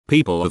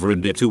People of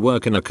Reddit who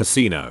work in a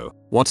casino,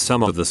 what's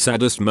some of the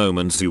saddest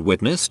moments you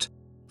witnessed?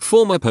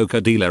 Former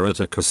poker dealer at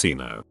a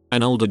casino.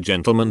 An older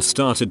gentleman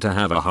started to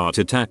have a heart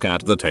attack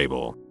at the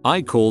table.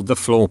 I called the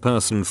floor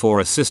person for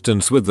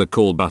assistance with the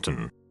call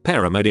button.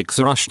 Paramedics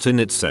rushed in,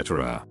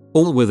 etc.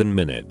 All within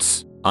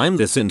minutes. In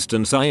this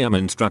instance I am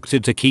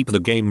instructed to keep the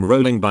game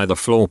rolling by the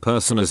floor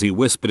person as he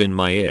whispered in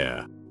my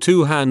ear.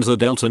 2 hands are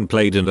dealt and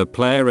played and a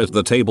player at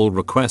the table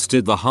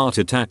requested the heart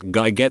attack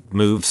guy get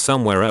moved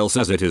somewhere else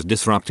as it is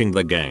disrupting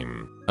the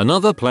game.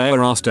 Another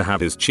player asked to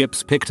have his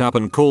chips picked up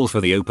and call for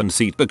the open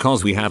seat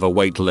because we have a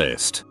wait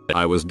list.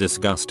 I was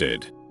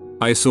disgusted.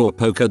 I saw a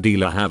poker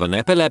dealer have an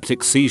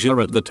epileptic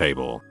seizure at the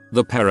table.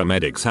 The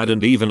paramedics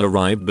hadn't even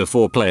arrived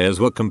before players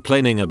were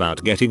complaining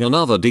about getting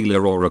another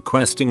dealer or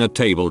requesting a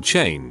table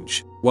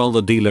change, while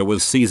the dealer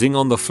was seizing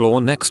on the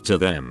floor next to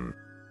them.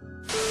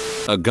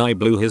 A guy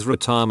blew his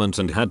retirement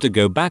and had to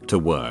go back to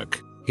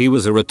work. He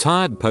was a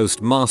retired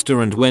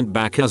postmaster and went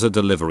back as a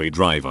delivery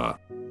driver.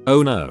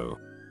 Oh no.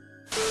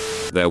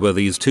 There were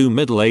these 2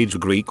 middle-aged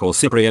Greek or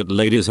Cypriot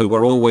ladies who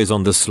were always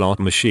on the slot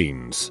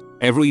machines.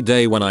 Every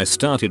day when I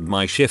started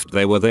my shift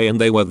they were there and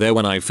they were there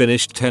when I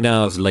finished 10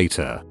 hours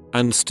later.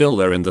 And still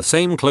they're in the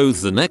same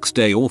clothes the next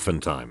day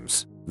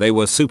oftentimes. They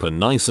were super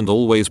nice and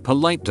always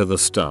polite to the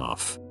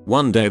staff.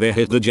 One day they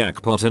hit the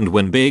jackpot and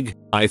win big.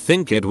 I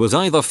think it was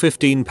either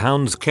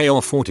 £15K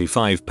or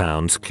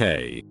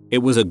 £45K. It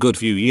was a good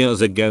few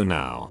years ago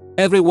now.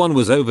 Everyone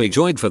was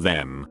overjoyed for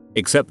them,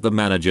 except the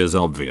managers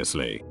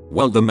obviously.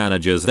 Well, the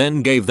managers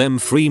then gave them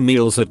free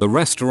meals at the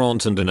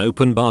restaurant and an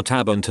open bar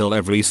tab until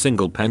every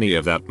single penny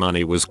of that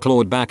money was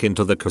clawed back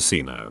into the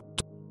casino.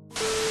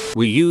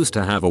 We used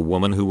to have a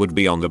woman who would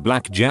be on the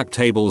blackjack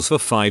tables for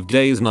 5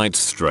 days nights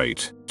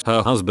straight.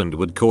 Her husband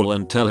would call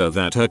and tell her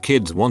that her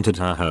kids wanted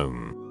her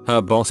home. Her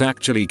boss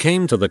actually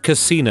came to the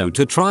casino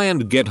to try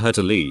and get her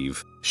to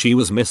leave. She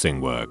was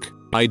missing work.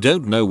 I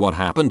don't know what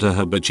happened to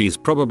her, but she's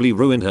probably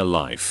ruined her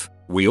life.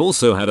 We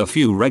also had a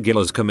few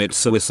regulars commit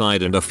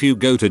suicide and a few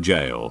go to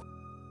jail.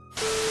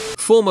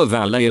 Former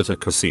valet at a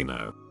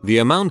casino. The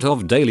amount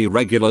of daily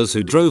regulars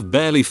who drove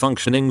barely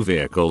functioning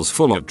vehicles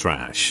full of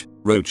trash,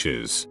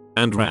 roaches,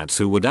 and rats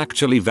who would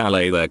actually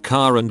valet their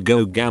car and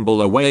go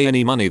gamble away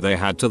any money they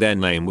had to their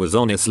name was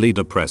honestly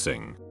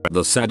depressing.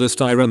 The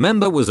saddest I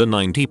remember was a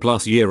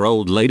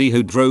 90-plus-year-old lady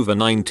who drove a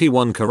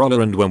 91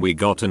 Corolla, and when we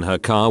got in her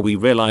car we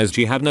realized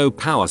she had no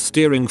power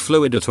steering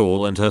fluid at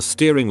all and her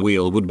steering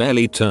wheel would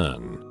barely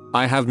turn.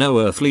 I have no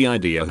earthly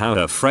idea how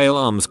her frail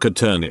arms could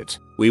turn it.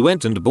 We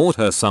went and bought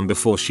her some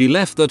before she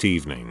left that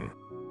evening.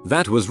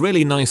 That was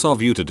really nice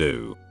of you to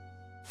do.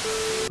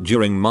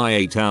 During my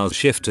 8-hour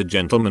shift, a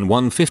gentleman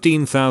won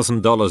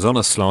 $15,000 on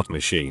a slot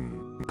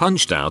machine.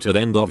 Punched out at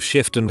end of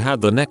shift and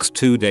had the next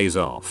 2 days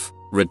off.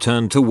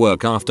 Returned to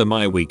work after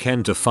my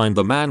weekend to find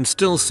the man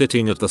still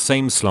sitting at the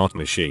same slot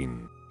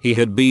machine. He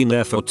had been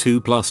there for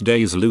 2+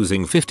 days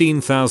losing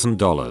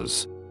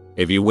 $15,000.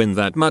 If you win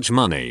that much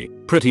money,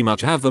 pretty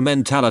much have the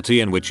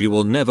mentality in which you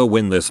will never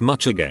win this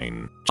much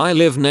again. I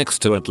live next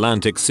to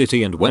Atlantic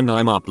City and when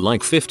I'm up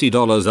like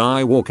 $50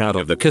 I walk out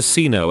of the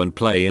casino and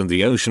play in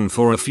the ocean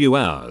for a few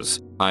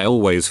hours. I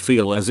always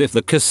feel as if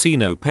the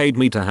casino paid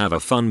me to have a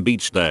fun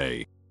beach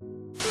day.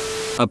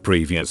 A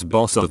previous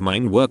boss of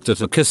mine worked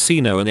at a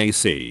casino in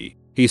AC.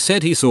 He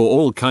said he saw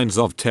all kinds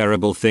of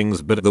terrible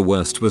things, but the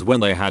worst was when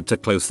they had to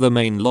close the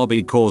main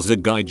lobby cause a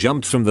guy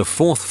jumped from the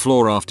 4th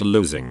floor after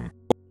losing.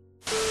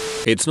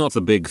 It's not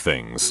the big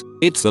things,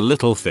 it's the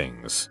little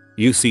things.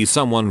 You see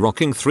someone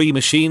rocking 3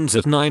 machines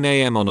at 9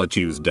 AM on a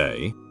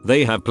Tuesday.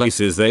 They have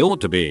places they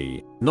ought to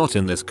be, not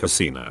in this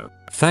casino.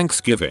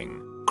 Thanksgiving,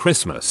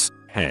 Christmas,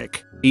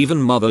 heck, even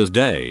Mother's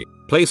Day,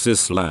 places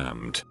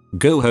slammed.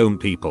 Go home,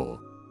 people.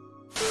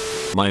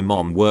 My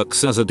mom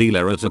works as a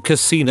dealer at a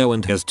casino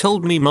and has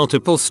told me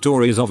multiple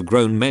stories of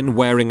grown men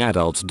wearing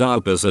adult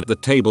diapers at the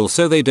table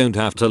so they don't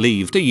have to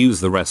leave to use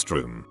the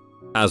restroom.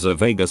 As a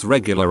Vegas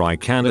regular I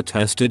can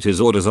attest it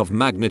is orders of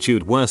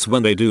magnitude worse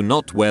when they do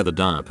not wear the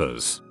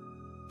diapers.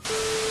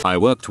 I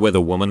worked with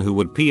a woman who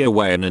would pee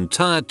away an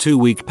entire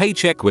 2-week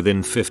paycheck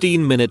within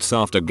 15 minutes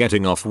after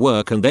getting off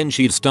work, and then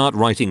she'd start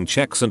writing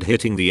checks and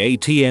hitting the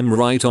ATM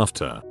right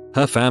after.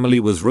 Her family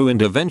was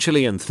ruined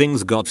eventually and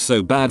things got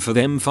so bad for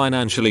them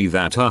financially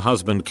that her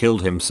husband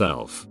killed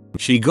himself.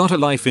 She got a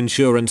life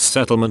insurance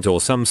settlement or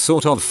some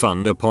sort of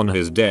fund upon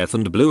his death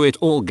and blew it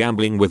all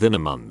gambling within a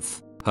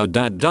month. Her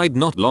dad died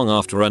not long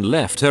after and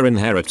left her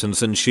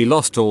inheritance and she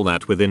lost all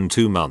that within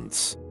 2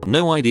 months.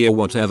 No idea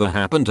whatever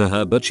happened to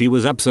her, but she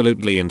was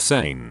absolutely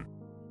insane.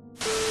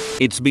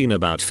 It's been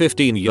about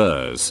 15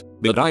 years,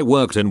 but I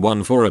worked in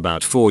one for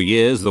about 4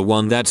 years. The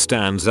one that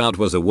stands out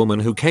was a woman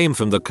who came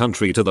from the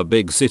country to the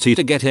big city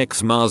to get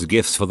Xmas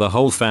gifts for the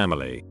whole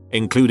family,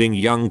 including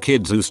young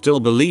kids who still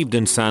believed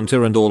in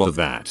Santa and all of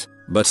that,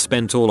 but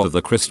spent all of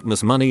the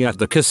Christmas money at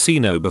the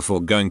casino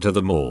before going to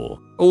the mall.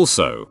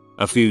 Also,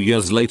 a few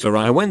years later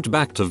I went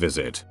back to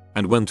visit,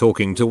 and when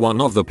talking to one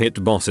of the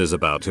pit bosses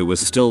about who was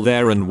still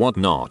there and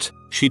whatnot,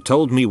 she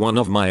told me one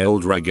of my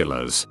old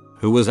regulars,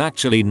 who was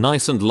actually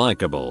nice and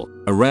likable,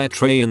 a rare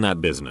trait in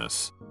that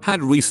business,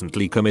 Had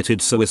recently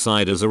committed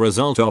suicide as a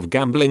result of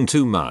gambling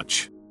too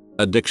much.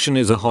 Addiction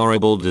is a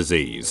horrible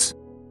disease.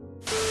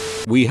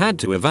 We had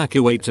to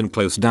evacuate and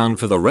close down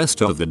for the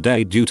rest of the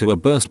day due to a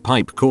burst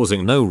pipe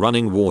causing no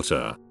running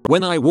water.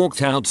 When I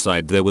walked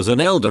outside, there was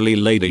an elderly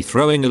lady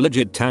throwing a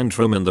legit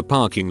tantrum in the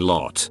parking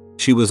lot.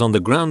 She was on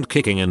the ground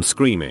kicking and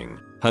screaming.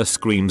 Her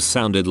screams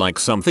sounded like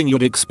something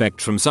you'd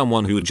expect from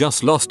someone who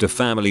just lost a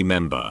family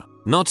member,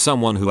 not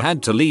someone who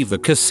had to leave the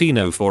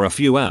casino for a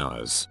few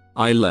hours.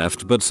 I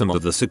left, but some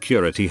of the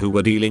security who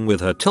were dealing with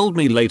her told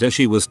me later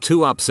she was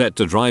too upset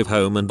to drive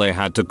home and they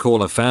had to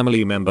call a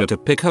family member to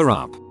pick her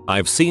up.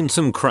 I've seen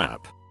some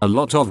crap. A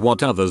lot of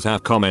what others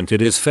have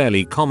commented is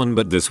fairly common,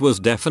 but this was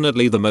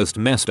definitely the most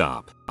messed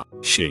up.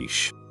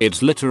 Sheesh.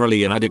 It's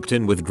literally an addict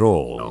in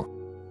withdrawal.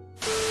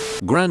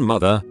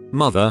 Grandmother,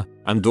 mother,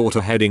 and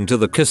daughter heading to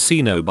the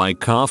casino by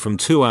car from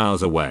 2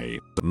 hours away.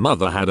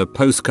 Mother had a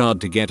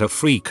postcard to get a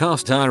free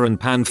cast iron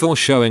pan for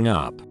showing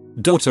up.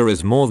 Daughter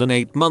is more than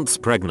 8 months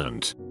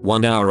pregnant.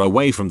 1 hour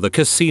away from the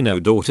casino,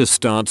 daughter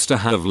starts to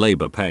have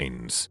labor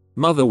pains.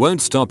 Mother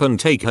won't stop and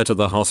take her to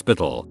the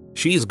hospital.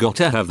 She's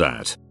gotta have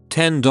that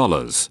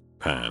 $10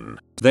 pan.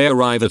 They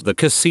arrive at the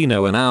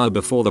casino an hour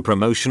before the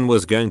promotion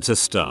was going to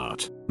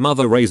start.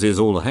 Mother raises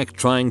all heck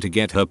trying to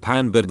get her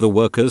pan, but the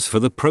workers for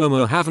the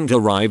promo haven't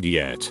arrived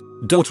yet.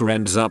 Daughter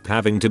ends up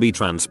having to be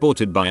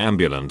transported by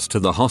ambulance to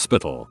the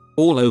hospital,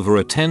 all over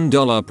a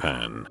 $10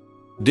 pan.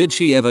 Did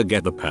she ever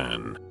get the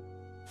pan?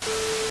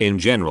 In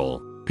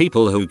general,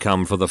 people who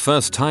come for the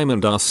first time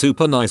and are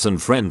super nice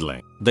and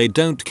friendly. They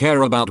don't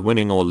care about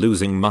winning or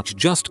losing much,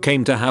 just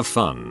came to have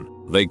fun.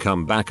 They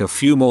come back a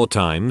few more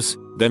times,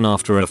 then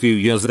after a few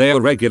years they are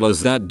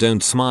regulars that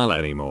don't smile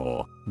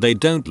anymore. They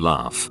don't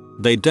laugh.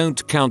 They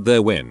don't count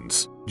their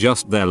wins,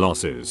 just their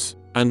losses,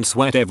 and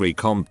sweat every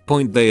comp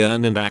point they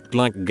earn and act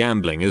like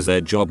gambling is their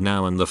job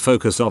now and the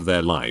focus of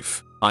their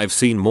life. I've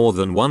seen more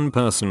than one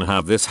person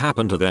have this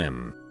happen to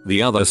them.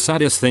 The other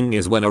saddest thing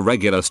is when a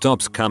regular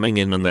stops coming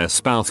in and their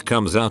spouse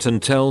comes out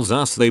and tells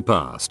us they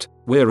passed.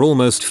 We're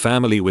almost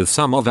family with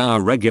some of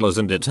our regulars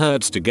and it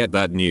hurts to get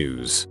that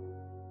news.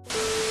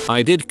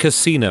 I did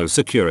casino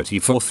security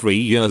for 3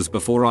 years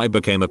before I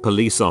became a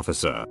police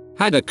officer.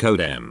 Had a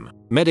code M.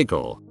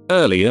 Medical.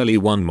 Early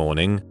one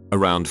morning,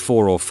 around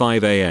 4 or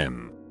 5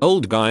 AM.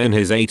 Old guy in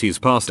his 80s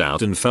passed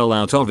out and fell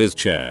out of his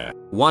chair.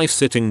 Wife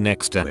sitting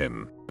next to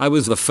him. I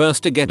was the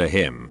first to get to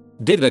him.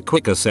 Did a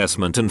quick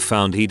assessment and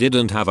found he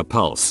didn't have a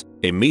pulse.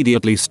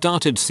 Immediately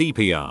started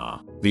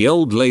CPR. The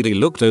old lady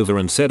looked over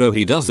and said, "Oh,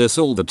 he does this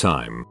all the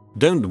time.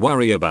 Don't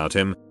worry about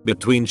him,"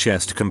 between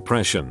chest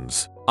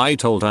compressions. I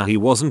told her he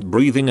wasn't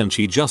breathing and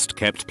she just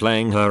kept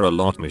playing her a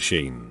lot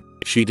machine.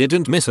 She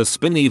didn't miss a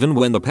spin even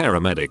when the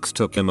paramedics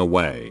took him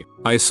away.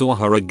 I saw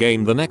her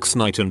again the next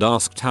night and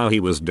asked how he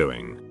was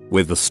doing.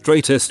 With the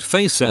straightest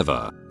face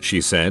ever,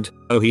 she said,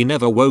 "Oh, he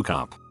never woke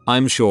up.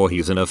 I'm sure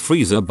he's in a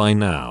freezer by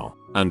now,"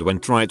 and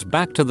went right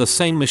back to the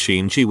same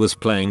machine she was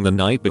playing the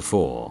night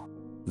before.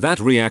 That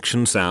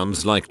reaction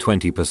sounds like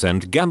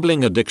 20%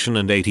 gambling addiction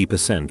and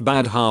 80%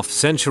 bad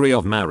half-century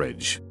of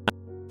marriage.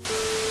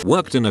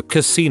 Worked in a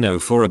casino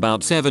for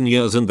about 7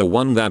 years and the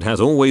one that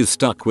has always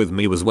stuck with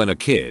me was when a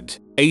kid,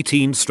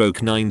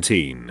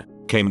 18-19,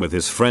 came with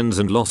his friends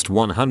and lost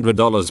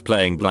 $100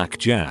 playing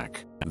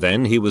blackjack.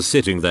 Then he was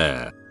sitting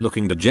there,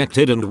 looking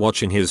dejected and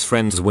watching his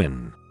friends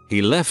win.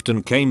 He left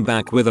and came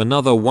back with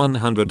another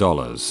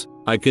 $100.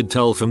 I could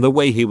tell from the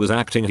way he was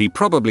acting he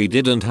probably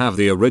didn't have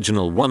the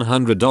original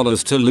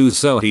 $100 to lose,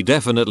 so he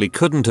definitely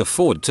couldn't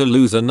afford to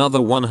lose another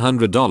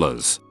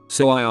 $100.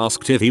 So I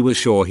asked if he was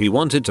sure he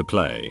wanted to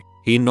play.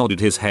 He nodded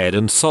his head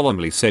and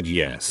solemnly said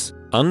yes.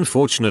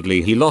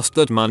 Unfortunately, he lost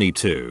that money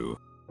too.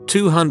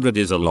 $200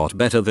 is a lot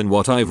better than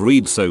what I've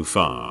read so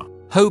far.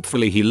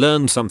 Hopefully he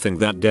learned something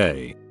that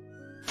day.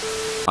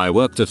 I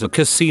worked at a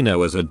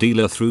casino as a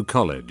dealer through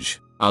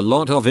college. A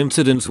lot of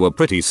incidents were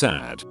pretty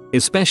sad,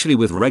 especially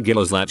with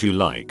regulars that you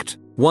liked.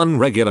 One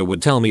regular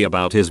would tell me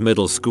about his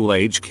middle school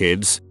age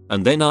kids,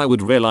 and then I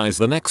would realize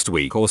the next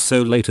week or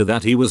so later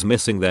that he was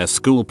missing their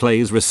school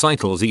plays,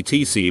 recitals,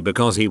 etc.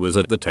 because he was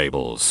at the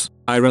tables.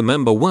 I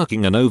remember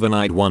working an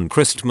overnight one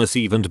Christmas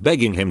Eve and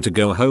begging him to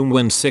go home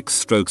when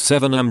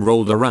 6/7 am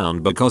rolled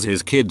around because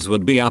his kids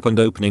would be up and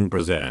opening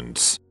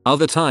presents.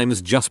 Other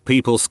times just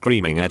people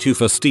screaming at you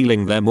for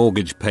stealing their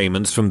mortgage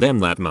payments from them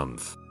that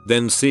month,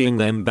 then seeing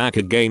them back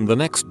again the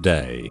next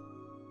day.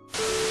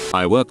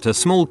 I worked a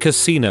small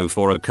casino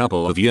for a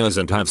couple of years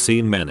and have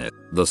seen many.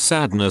 The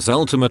sadness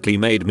ultimately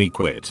made me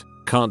quit.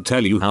 Can't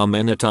tell you how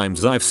many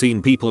times I've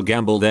seen people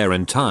gamble their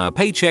entire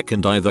paycheck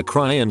and either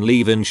cry and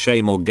leave in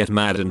shame or get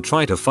mad and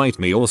try to fight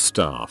me or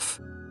staff.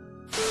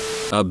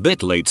 A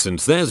bit late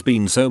since there's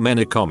been so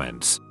many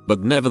comments,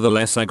 but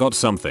nevertheless I got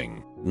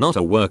something. Not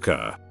a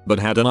worker, but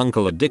had an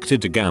uncle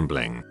addicted to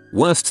gambling.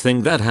 Worst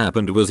thing that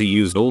happened was he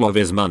used all of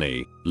his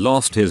money,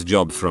 lost his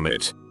job from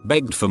it,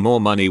 begged for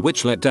more money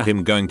which led to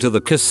him going to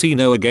the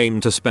casino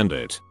again to spend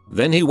it.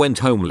 Then he went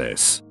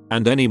homeless,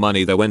 and any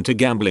money that went to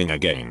gambling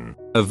again.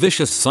 A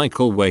vicious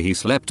cycle where he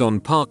slept on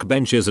park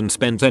benches and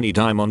spent any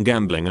dime on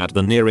gambling at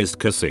the nearest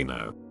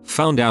casino.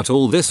 Found out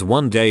all this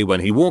one day when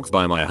he walked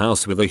by my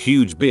house with a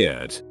huge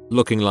beard,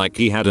 looking like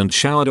he hadn't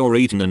showered or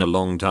eaten in a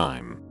long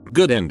time.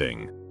 Good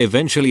ending.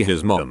 Eventually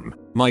his mom,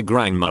 my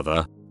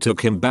grandmother,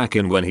 took him back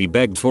in when he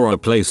begged for a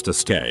place to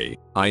stay.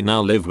 I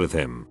now live with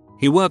him.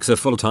 He works a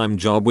full-time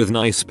job with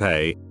nice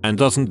pay and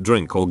doesn't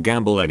drink or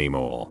gamble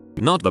anymore.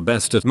 Not the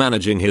best at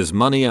managing his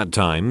money at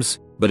times,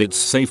 but it's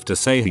safe to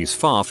say he's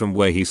far from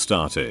where he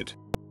started.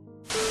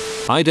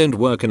 I don't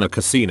work in a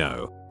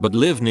casino, but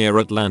live near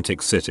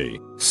Atlantic City.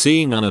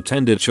 Seeing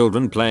unattended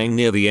children playing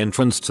near the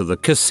entrance to the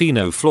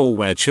casino floor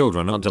where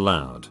children aren't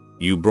allowed.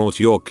 You brought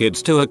your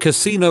kids to a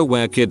casino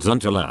where kids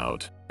aren't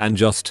allowed and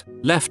just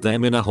left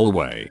them in a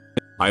hallway.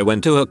 I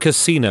went to a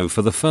casino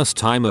for the first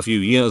time a few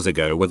years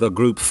ago with a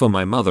group for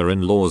my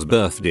mother-in-law's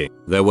birthday.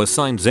 There were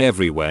signs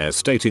everywhere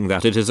stating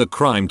that it is a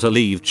crime to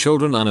leave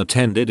children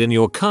unattended in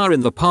your car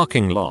in the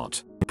parking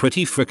lot.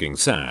 Pretty freaking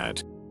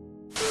sad.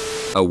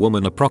 A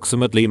woman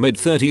approximately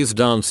mid-30s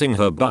dancing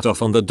her butt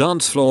off on the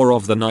dance floor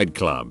of the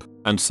nightclub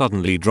and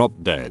suddenly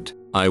dropped dead.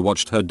 I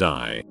watched her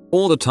die.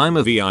 All the time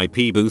a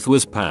VIP booth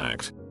was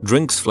packed,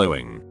 drinks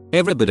flowing,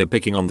 everybody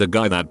picking on the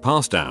guy that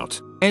passed out.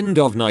 End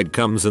of night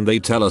comes and they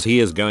tell us he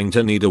is going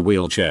to need a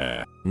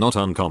wheelchair. Not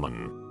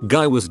uncommon.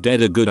 Guy was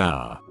dead a good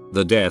hour.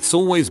 The deaths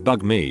always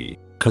bug me.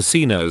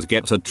 Casinos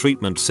get a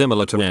treatment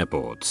similar to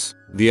airports.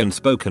 The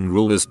unspoken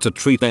rule is to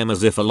treat them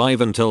as if alive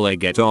until they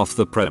get off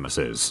the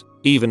premises.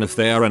 Even if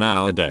they are an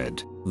hour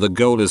dead, the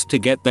goal is to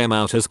get them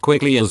out as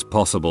quickly as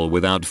possible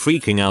without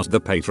freaking out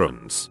the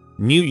patrons.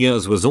 New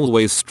Year's was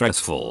always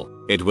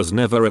stressful. It was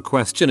never a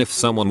question if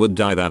someone would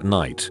die that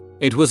night.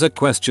 It was a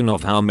question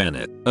of how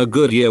many. A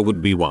good year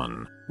would be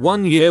one.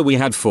 One year we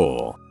had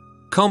 4.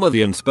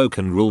 The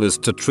unspoken rule is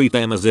to treat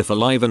them as if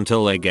alive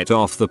until they get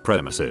off the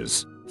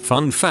premises.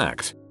 Fun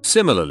fact.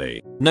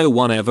 Similarly, no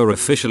one ever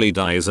officially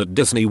dies at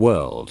Disney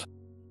World.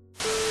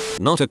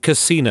 Not a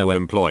casino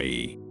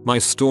employee. My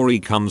story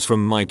comes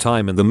from my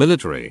time in the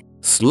military.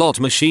 Slot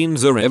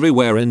machines are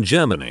everywhere in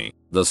Germany.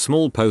 The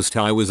small post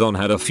I was on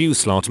had a few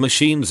slot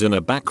machines in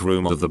a back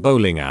room of the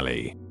bowling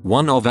alley.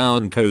 One of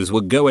our uncos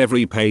would go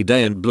every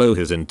payday and blow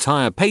his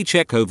entire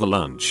paycheck over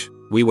lunch.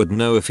 We would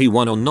know if he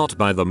won or not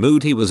by the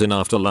mood he was in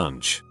after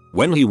lunch.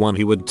 When he won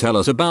he would tell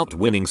us about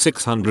winning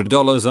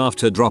 $600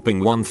 after dropping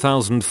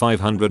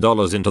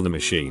 $1,500 into the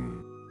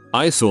machine.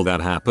 I saw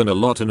that happen a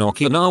lot in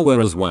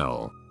Okinawa as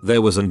well.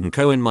 There was an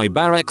unco in my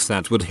barracks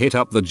that would hit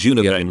up the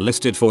junior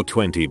enlisted for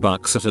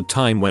 $20 at a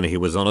time when he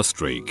was on a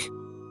streak.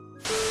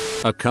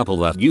 A couple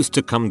that used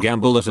to come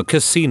gamble at a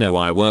casino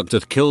I worked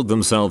at killed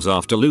themselves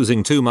after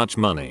losing too much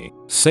money.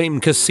 Same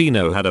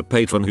casino had a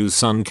patron whose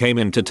son came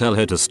in to tell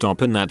her to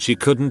stop and that she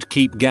couldn't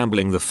keep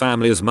gambling the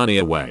family's money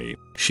away.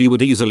 She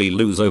would easily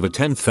lose over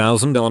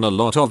 $10,000 on a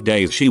lot of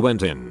days she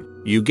went in.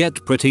 You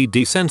get pretty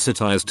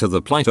desensitized to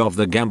the plight of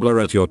the gambler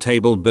at your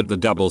table, but the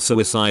double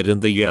suicide and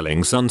the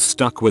yelling son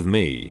stuck with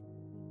me.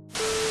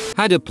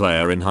 Had a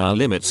player in higher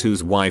limits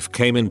whose wife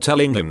came in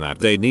telling him that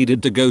they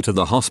needed to go to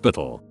the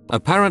hospital.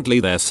 Apparently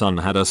their son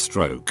had a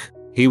stroke.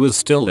 He was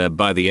still there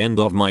by the end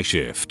of my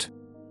shift.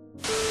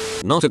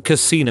 Not a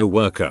casino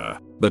worker,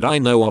 but I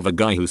know of a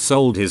guy who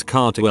sold his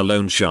car to a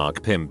loan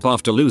shark pimp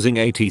after losing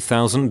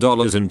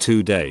 $80,000 in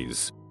 2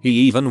 days. He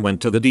even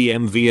went to the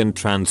DMV and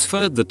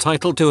transferred the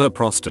title to a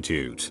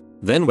prostitute.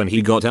 Then when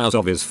he got out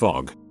of his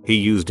fog, he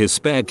used his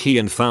spare key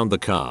and found the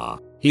car.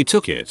 He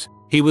took it.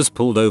 He was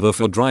pulled over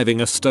for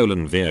driving a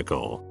stolen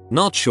vehicle.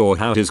 Not sure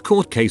how his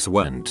court case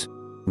went.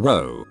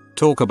 Whoa,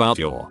 talk about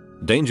your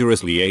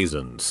dangerous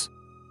liaisons.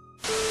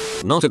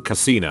 Not a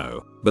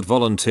casino, but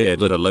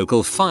volunteered at a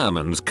local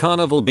fireman's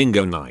carnival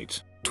bingo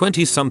night.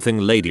 20-something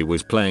lady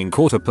was playing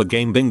quarter per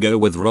game bingo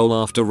with roll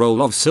after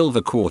roll of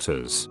silver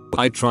quarters.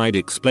 I tried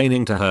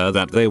explaining to her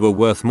that they were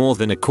worth more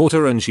than a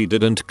quarter and she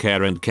didn't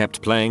care and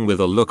kept playing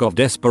with a look of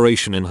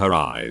desperation in her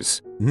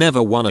eyes.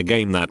 Never won a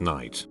game that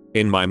night.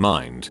 In my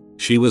mind,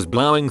 she was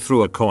blowing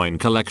through a coin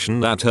collection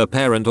that her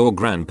parent or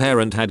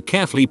grandparent had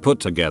carefully put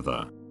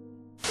together.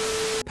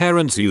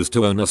 Parents used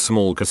to own a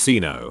small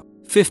casino,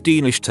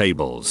 15-ish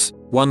tables,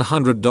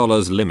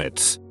 $100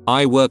 limits.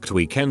 I worked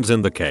weekends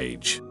in the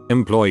cage.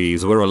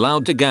 Employees were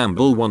allowed to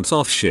gamble once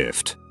off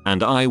shift,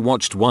 and I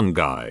watched one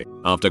guy,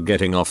 after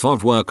getting off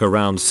of work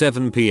around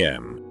 7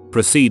 PM,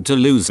 proceed to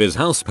lose his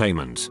house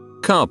payment,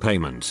 car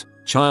payment,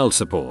 child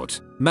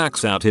support,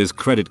 max out his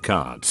credit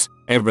cards,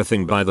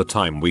 everything by the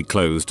time we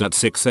closed at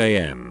 6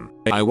 AM.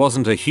 I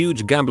wasn't a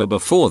huge gambler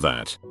before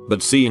that,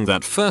 but seeing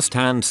that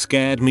firsthand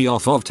scared me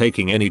off of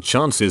taking any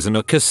chances in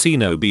a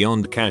casino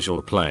beyond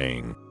casual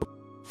playing.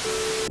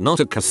 Not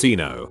a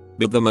casino,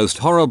 but the most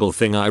horrible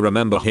thing I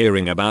remember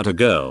hearing about a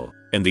girl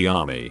in the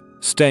army,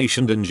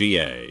 stationed in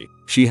GA.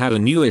 She had a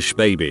newish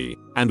baby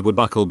and would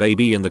buckle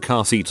baby in the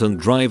car seat and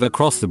drive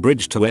across the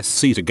bridge to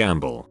SC to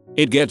gamble.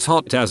 It gets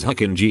hot as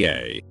heck in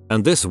GA,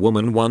 and this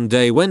woman one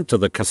day went to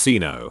the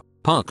casino,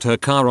 parked her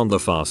car on the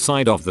far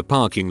side of the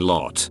parking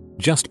lot,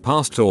 just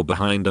past or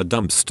behind a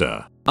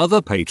dumpster.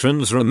 Other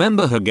patrons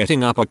remember her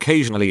getting up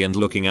occasionally and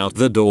looking out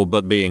the door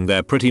but being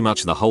there pretty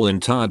much the whole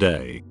entire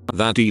day.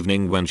 That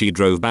evening when she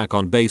drove back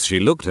on base, she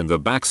looked in the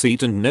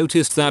backseat and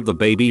noticed that the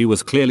baby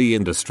was clearly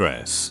in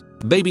distress.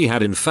 Baby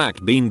had in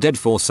fact been dead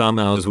for some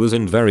hours, was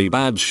in very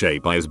bad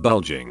shape, eyes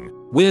bulging,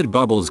 weird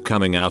bubbles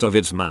coming out of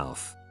its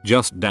mouth.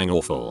 Just dang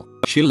awful.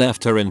 She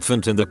left her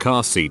infant in the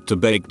car seat to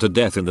bake to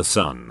death in the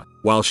sun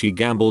while she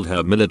gambled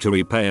her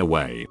military pay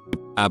away.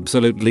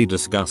 Absolutely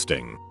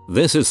disgusting.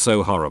 This is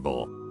so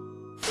horrible.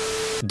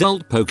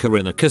 Dealt poker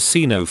in a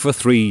casino for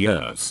 3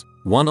 years.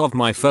 One of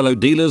my fellow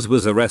dealers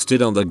was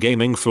arrested on the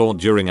gaming floor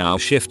during our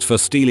shift for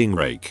stealing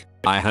rake.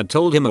 I had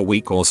told him a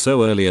week or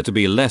so earlier to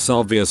be less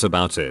obvious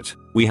about it.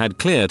 We had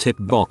clear tip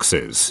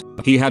boxes.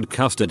 He had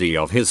custody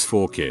of his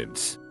 4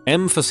 kids.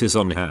 Emphasis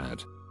on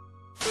had.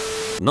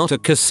 Not a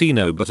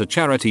casino but a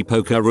charity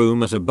poker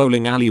room at a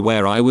bowling alley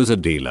where I was a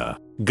dealer.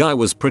 Guy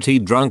was pretty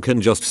drunk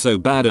and just so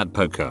bad at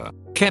poker.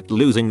 Kept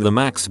losing the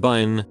max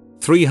buy-in,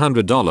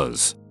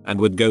 $300, and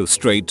would go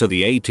straight to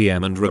the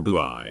ATM and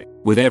rebuy.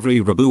 With every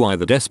rebuy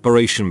the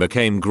desperation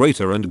became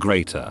greater and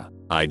greater.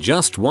 I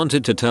just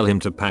wanted to tell him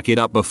to pack it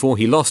up before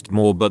he lost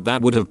more, but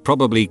that would have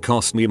probably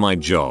cost me my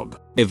job.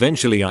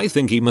 Eventually I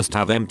think he must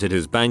have emptied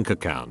his bank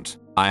account.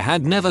 I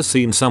had never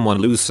seen someone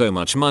lose so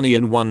much money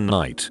in one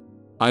night.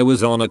 I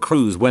was on a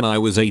cruise when I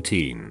was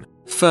 18.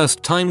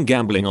 First time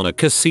gambling on a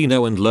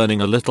casino and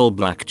learning a little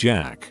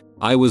blackjack.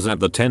 I was at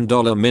the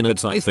 $10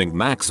 minutes, I think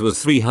max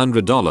was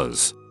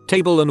 $300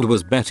 table and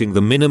was betting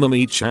the minimum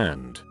each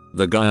hand.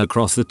 The guy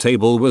across the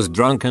table was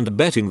drunk and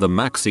betting the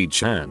max each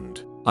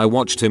hand. I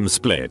watched him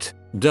split,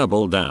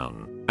 double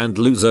down, and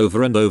lose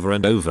over and over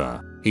and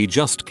over. He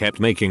just kept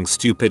making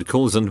stupid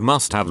calls and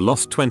must have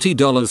lost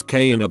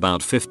 $20k in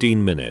about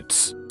 15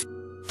 minutes.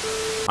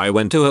 I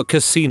went to a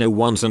casino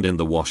once and in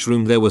the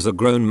washroom there was a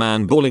grown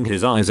man bawling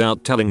his eyes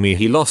out telling me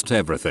he lost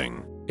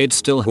everything. It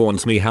still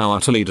haunts me how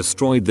utterly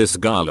destroyed this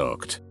guy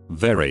looked.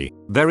 Very,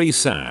 very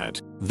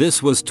sad.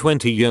 This was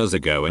 20 years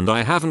ago and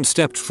I haven't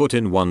stepped foot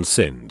in one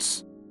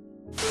since.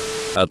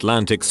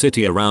 Atlantic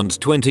City around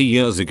 20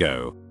 years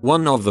ago.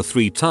 One of the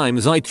 3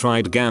 times I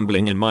tried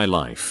gambling in my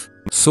life.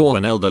 Saw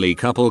an elderly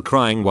couple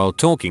crying while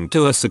talking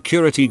to a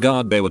security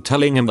guard. They were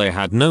telling him they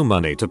had no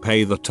money to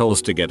pay the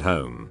tolls to get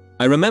home.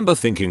 I remember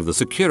thinking the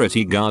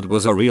security guard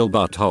was a real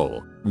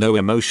butthole. No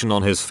emotion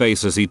on his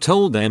face as he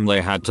told them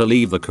they had to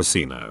leave the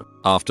casino.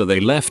 After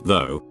they left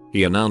though,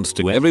 he announced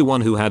to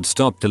everyone who had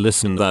stopped to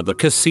listen that the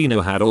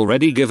casino had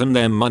already given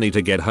them money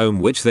to get home,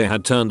 which they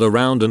had turned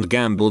around and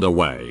gambled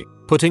away,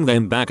 putting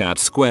them back at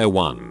square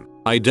one.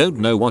 I don't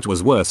know what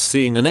was worse,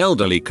 seeing an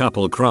elderly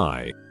couple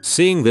cry,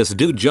 seeing this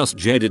dude just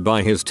jaded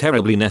by his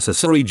terribly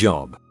necessary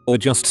job, or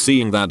just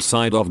seeing that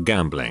side of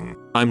gambling.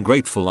 I'm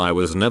grateful I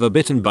was never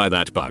bitten by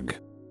that bug.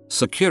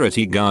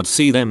 Security guards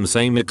see them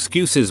same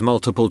excuses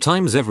multiple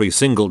times every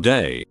single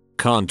day.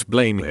 Can't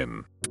blame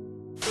him.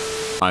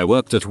 I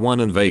worked at one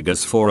in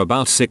Vegas for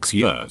about 6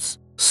 years.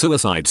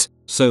 Suicides.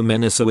 So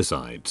many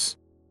suicides.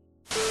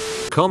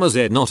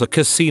 Z, not a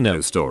casino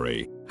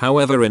story.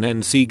 However, in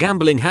NC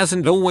gambling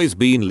hasn't always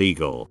been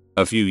legal.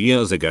 A few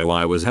years ago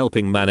I was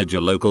helping manage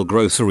a local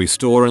grocery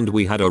store and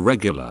we had a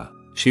regular.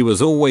 She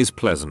was always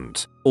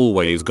pleasant,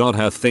 always got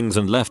her things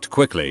and left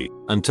quickly,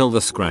 until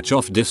the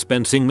scratch-off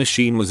dispensing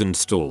machine was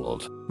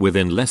installed.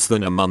 Within less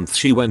than a month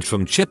she went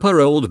from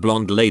chipper old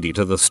blonde lady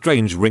to the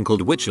strange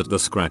wrinkled witch at the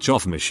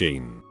scratch-off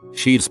machine.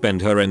 She'd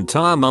spend her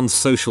entire month's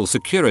social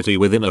security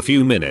within a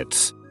few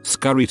minutes,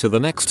 scurry to the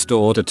next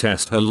store to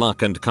test her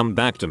luck and come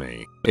back to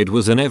me. It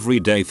was an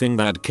everyday thing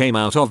that came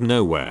out of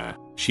nowhere.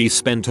 She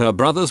spent her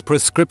brother's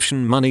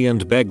prescription money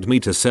and begged me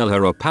to sell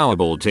her a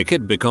Powerball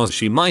ticket because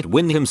she might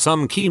win him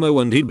some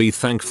chemo and he'd be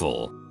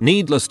thankful.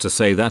 Needless to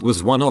say, that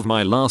was one of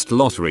my last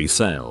lottery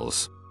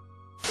sales.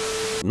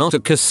 Not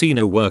a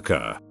casino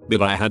worker,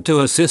 but I had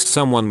to assist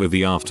someone with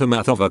the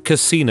aftermath of a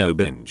casino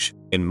binge.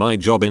 In my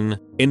job in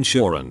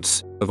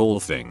insurance, of all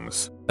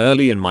things.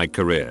 Early in my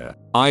career,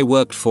 I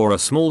worked for a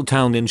small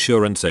town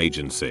insurance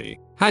agency.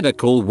 Had a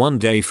call one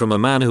day from a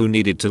man who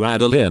needed to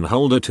add a lien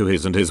holder to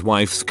his and his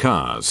wife's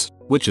cars,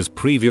 which has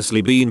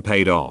previously been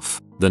paid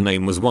off. The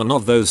name was one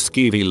of those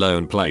skeevy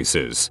loan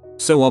places,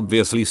 so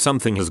obviously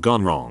something has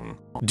gone wrong.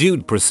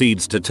 Dude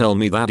proceeds to tell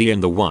me that he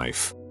and the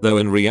wife, though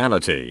in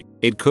reality,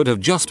 it could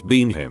have just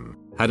been him,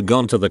 had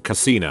gone to the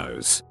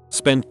casinos,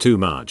 spent too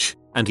much,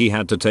 and he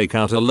had to take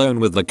out a loan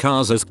with the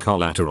cars as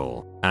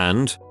collateral,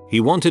 and he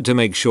wanted to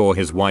make sure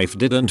his wife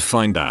didn't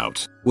find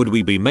out. Would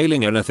we be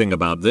mailing anything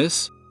about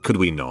this? Could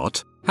we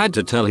not? Had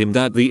to tell him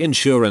that the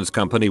insurance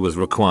company was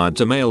required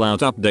to mail out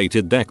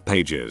updated deck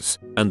pages,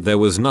 and there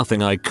was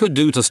nothing I could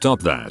do to stop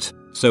that,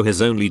 so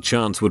his only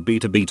chance would be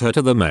to beat her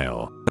to the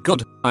mail.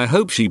 God, I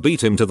hope she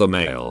beat him to the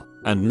mail,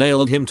 and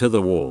nailed him to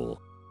the wall.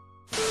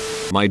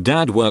 My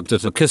dad worked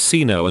at a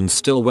casino and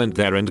still went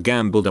there and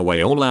gambled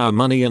away all our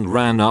money and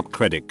ran up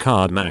credit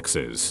card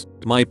maxes.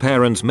 My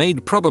parents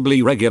made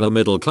probably regular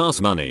middle class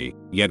money,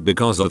 yet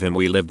because of him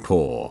we lived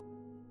poor.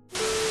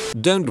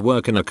 Don't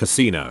work in a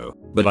casino,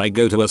 but I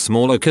go to a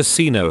smaller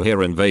casino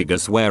here in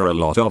Vegas where a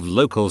lot of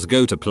locals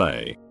go to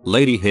play.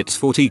 Lady hits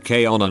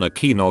 40k on a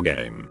keno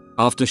game.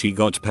 After she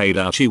got paid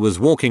out, she was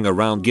walking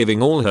around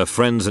giving all her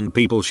friends and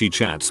people she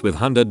chats with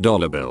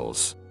 $100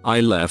 bills.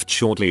 I left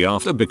shortly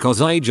after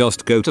because I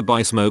just go to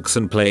buy smokes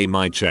and play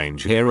my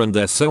change here and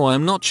there, so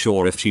I'm not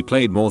sure if she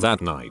played more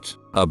that night.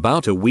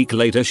 About a week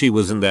later she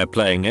was in there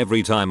playing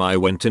every time I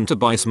went in to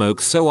buy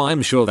smokes, so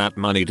I'm sure that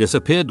money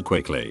disappeared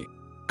quickly.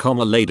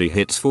 Lady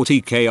hits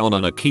 40k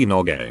on a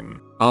keno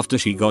game. After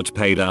she got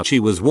paid out, she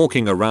was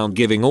walking around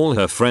giving all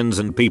her friends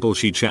and people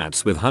she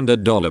chats with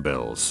 $100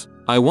 bills.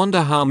 I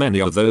wonder how many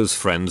of those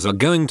friends are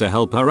going to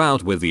help her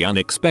out with the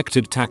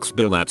unexpected tax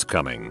bill that's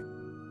coming.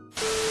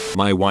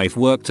 My wife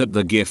worked at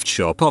the gift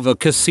shop of a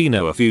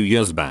casino a few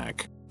years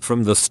back.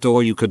 From the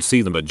store you could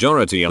see the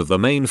majority of the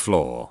main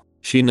floor.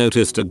 She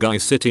noticed a guy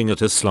sitting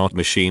at a slot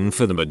machine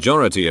for the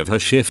majority of her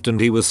shift,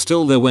 and he was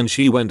still there when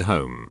she went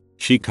home.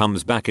 She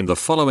comes back in the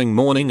following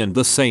morning and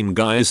the same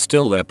guy is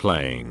still there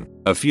playing.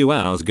 A few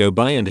hours go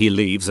by and he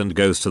leaves and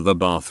goes to the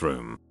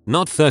bathroom.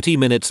 Not 30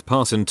 minutes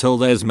pass until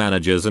there's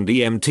managers and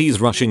EMTs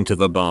rushing to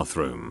the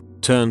bathroom.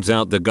 Turns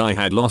out the guy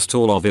had lost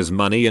all of his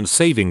money and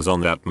savings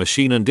on that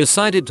machine and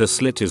decided to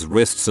slit his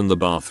wrists in the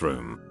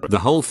bathroom. The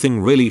whole thing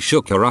really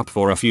shook her up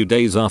for a few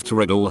days after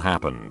it all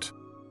happened.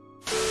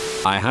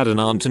 I had an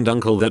aunt and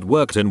uncle that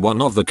worked in one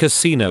of the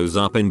casinos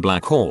up in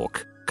Black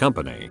Hawk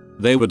Company.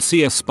 They would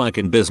see a spike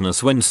in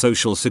business when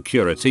social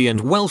security and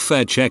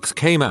welfare checks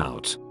came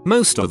out.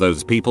 Most of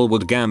those people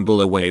would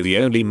gamble away the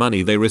only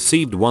money they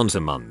received once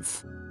a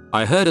month.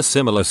 I heard a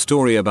similar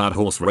story about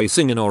horse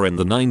racing in the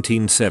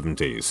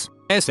 1970s.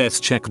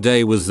 SS Check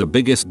Day was the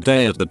biggest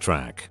day at the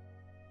track.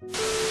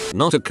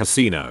 Not a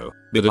casino,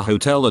 but a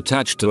hotel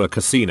attached to a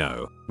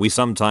casino. We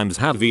sometimes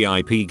have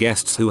VIP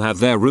guests who have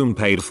their room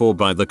paid for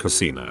by the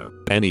casino.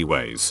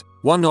 Anyways,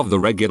 one of the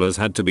regulars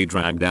had to be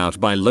dragged out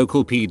by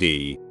local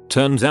PD.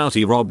 Turns out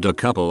he robbed a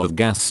couple of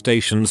gas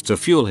stations to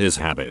fuel his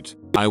habit.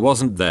 I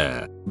wasn't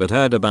there, but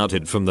heard about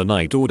it from the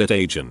night audit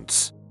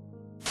agents.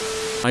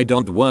 I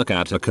don't work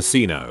at a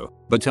casino,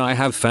 but I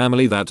have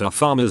family that are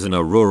farmers in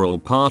a rural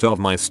part of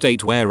my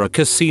state where a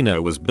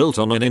casino was built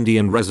on an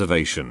Indian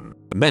reservation.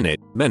 Many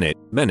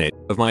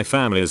of my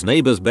family's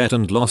neighbors bet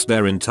and lost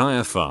their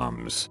entire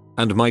farms,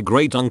 and my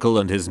great uncle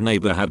and his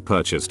neighbor had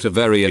purchased a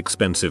very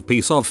expensive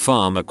piece of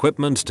farm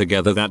equipment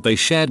together that they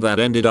shared that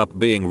ended up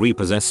being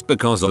repossessed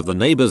because of the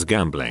neighbors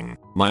gambling.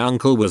 My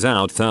uncle was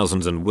out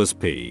thousands and was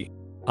p.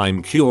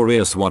 I'm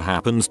curious what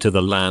happens to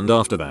the land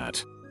after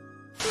that.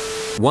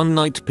 One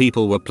night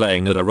people were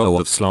playing at a row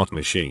of slot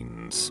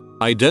machines.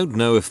 I don't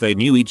know if they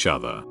knew each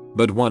other,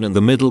 but one in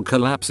the middle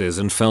collapses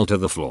and fell to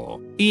the floor.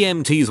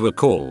 EMTs were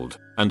called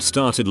and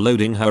started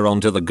loading her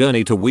onto the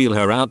gurney to wheel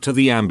her out to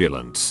the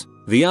ambulance.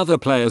 The other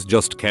players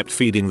just kept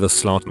feeding the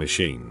slot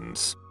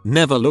machines.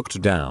 Never looked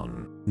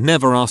down.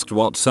 Never asked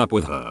what's up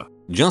with her.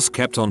 Just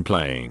kept on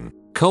playing.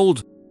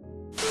 Cold.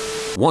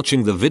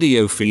 Watching the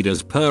video feed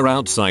as per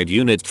outside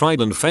unit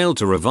tried and failed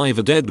to revive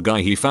a dead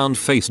guy he found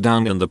face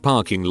down in the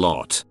parking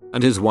lot,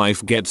 and his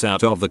wife gets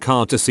out of the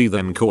car to see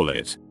them call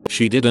it.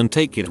 She didn't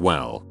take it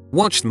well.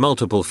 Watched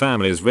multiple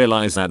families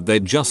realize that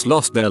they'd just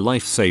lost their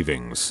life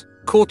savings.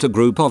 Caught a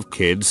group of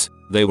kids,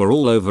 they were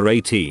all over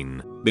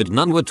 18, but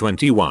none were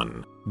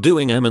 21,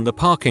 doing M in the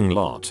parking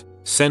lot.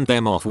 Sent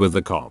them off with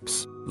the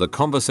cops. The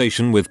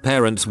conversation with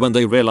parents when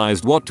they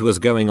realized what was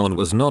going on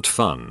was not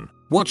fun.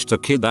 Watched a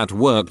kid that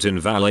worked in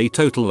valet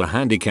total a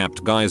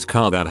handicapped guy's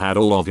car that had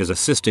all of his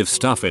assistive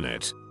stuff in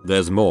it.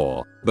 There's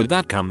more, but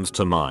that comes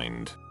to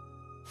mind.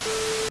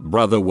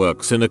 Brother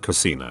works in a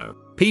casino.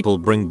 People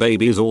bring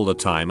babies all the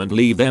time and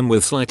leave them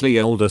with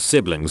slightly older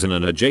siblings in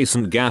an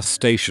adjacent gas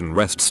station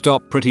rest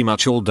stop pretty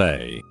much all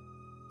day.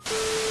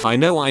 I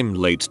know I'm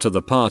late to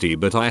the party,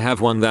 but I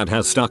have one that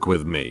has stuck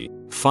with me.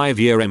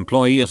 5-year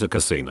employee at a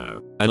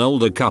casino. An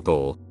older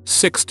couple,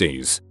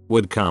 60s,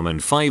 would come in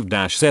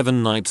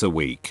 5-7 nights a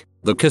week.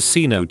 The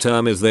casino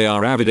term is they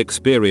are avid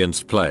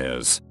experienced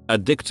players,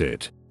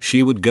 addicted.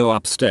 She would go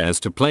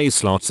upstairs to play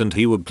slots and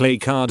he would play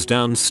cards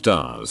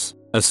downstairs.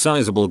 A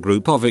sizable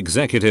group of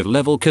executive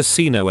level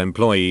casino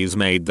employees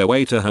made their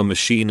way to her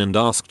machine and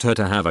asked her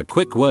to have a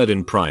quick word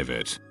in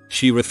private.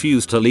 She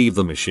refused to leave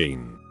the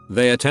machine.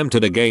 They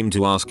attempted a game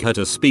to ask her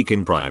to speak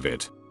in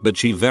private, but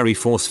she very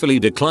forcefully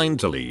declined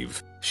to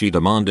leave. She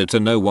demanded to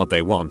know what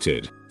they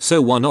wanted,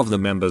 so one of the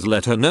members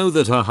let her know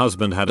that her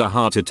husband had a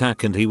heart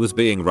attack and he was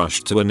being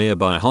rushed to a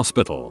nearby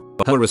hospital.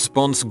 Her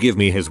response, "Give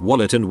me his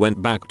wallet," and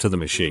went back to the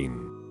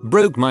machine.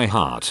 Broke my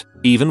heart,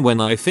 even when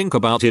I think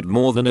about it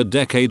more than a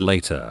decade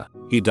later.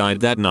 He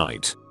died that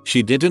night.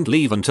 She didn't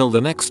leave until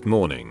the next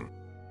morning.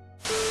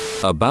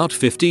 About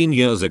 15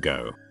 years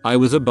ago, I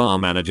was a bar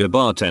manager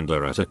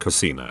bartender at a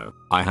casino.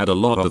 I had a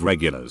lot of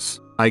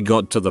regulars. I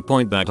got to the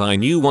point that I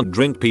knew what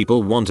drink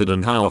people wanted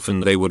and how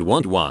often they would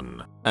want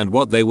one, and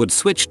what they would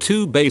switch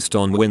to based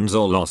on wins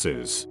or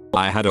losses.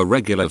 I had a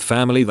regular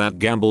family that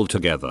gambled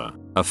together,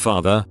 a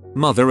father,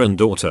 mother and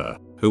daughter,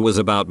 who was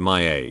about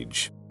my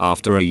age.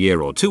 After a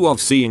year or two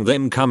of seeing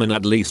them come in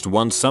at least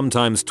once,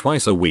 sometimes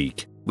twice a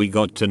week, we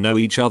got to know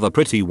each other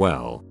pretty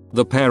well.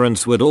 The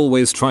parents would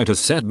always try to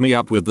set me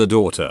up with the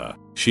daughter.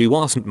 She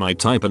wasn't my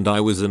type and I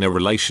was in a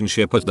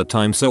relationship at the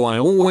time, so I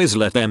always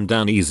let them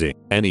down easy.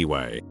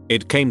 Anyway,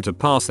 it came to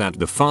pass that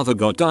the father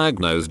got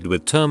diagnosed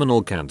with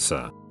terminal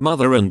cancer.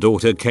 Mother and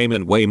daughter came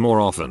in way more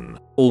often,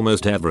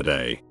 almost every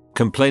day,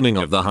 complaining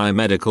of the high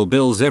medical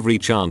bills every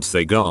chance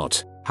they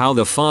got, how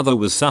the father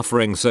was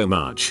suffering so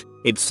much,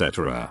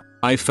 etc.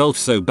 I felt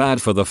so bad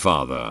for the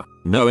father,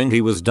 knowing he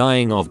was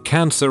dying of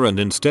cancer, and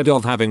instead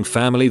of having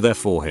family there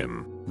for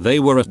him, they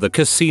were at the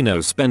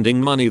casino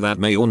spending money that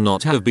may or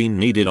not have been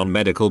needed on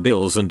medical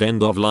bills and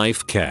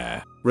end-of-life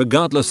care.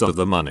 Regardless of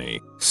the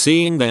money,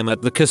 seeing them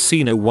at the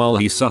casino while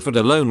he suffered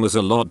alone was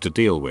a lot to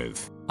deal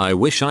with. I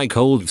wish I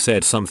could have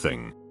said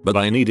something, but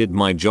I needed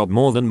my job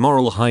more than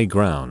moral high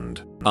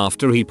ground.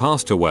 After he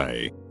passed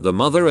away, the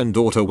mother and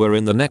daughter were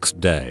in the next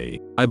day.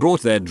 I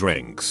brought their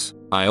drinks.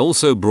 I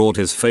also brought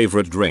his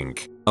favorite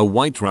drink, a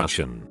White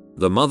Russian.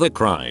 The mother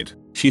cried.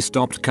 She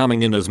stopped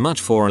coming in as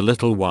much for a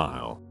little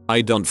while.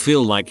 I don't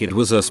feel like it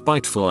was a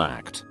spiteful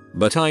act,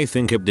 but I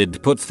think it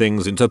did put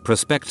things into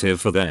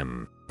perspective for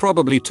them.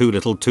 Probably too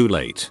little too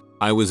late.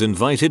 I was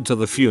invited to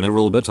the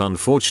funeral but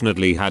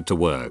unfortunately had to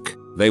work.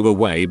 They were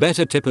way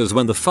better tippers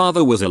when the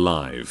father was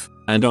alive,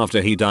 and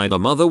after he died the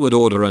mother would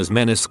order as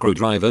many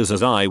screwdrivers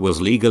as I was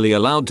legally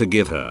allowed to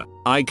give her.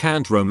 I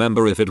can't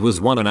remember if it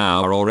was one an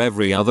hour or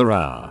every other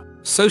hour.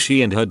 So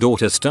she and her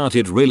daughter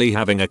started really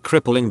having a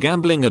crippling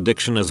gambling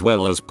addiction as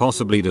well as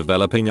possibly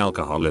developing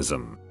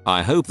alcoholism.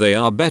 I hope they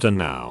are better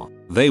now.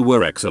 They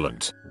were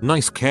excellent,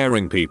 nice,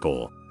 caring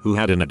people who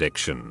had an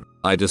addiction.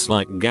 I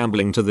dislike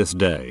gambling to this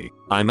day.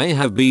 I may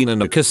have been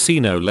in a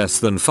casino less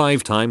than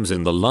 5 times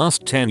in the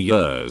last 10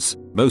 years,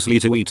 mostly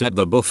to eat at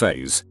the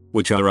buffets,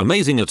 which are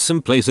amazing at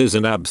some places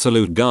and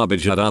absolute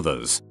garbage at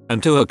others,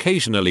 and to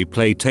occasionally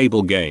play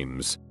table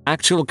games,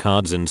 actual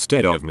cards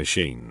instead of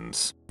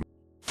machines.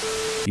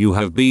 You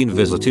have been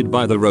visited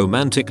by the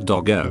romantic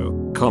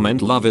doggo.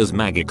 Comment love is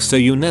magic so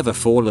you never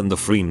fall in the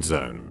friend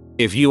zone.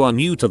 If you are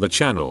new to the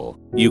channel,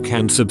 you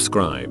can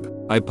subscribe.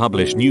 I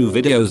publish new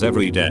videos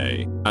every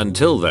day.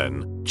 Until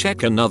then,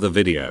 check another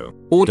video,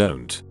 or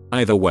don't.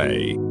 Either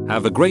way,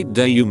 have a great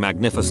day you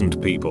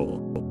magnificent people.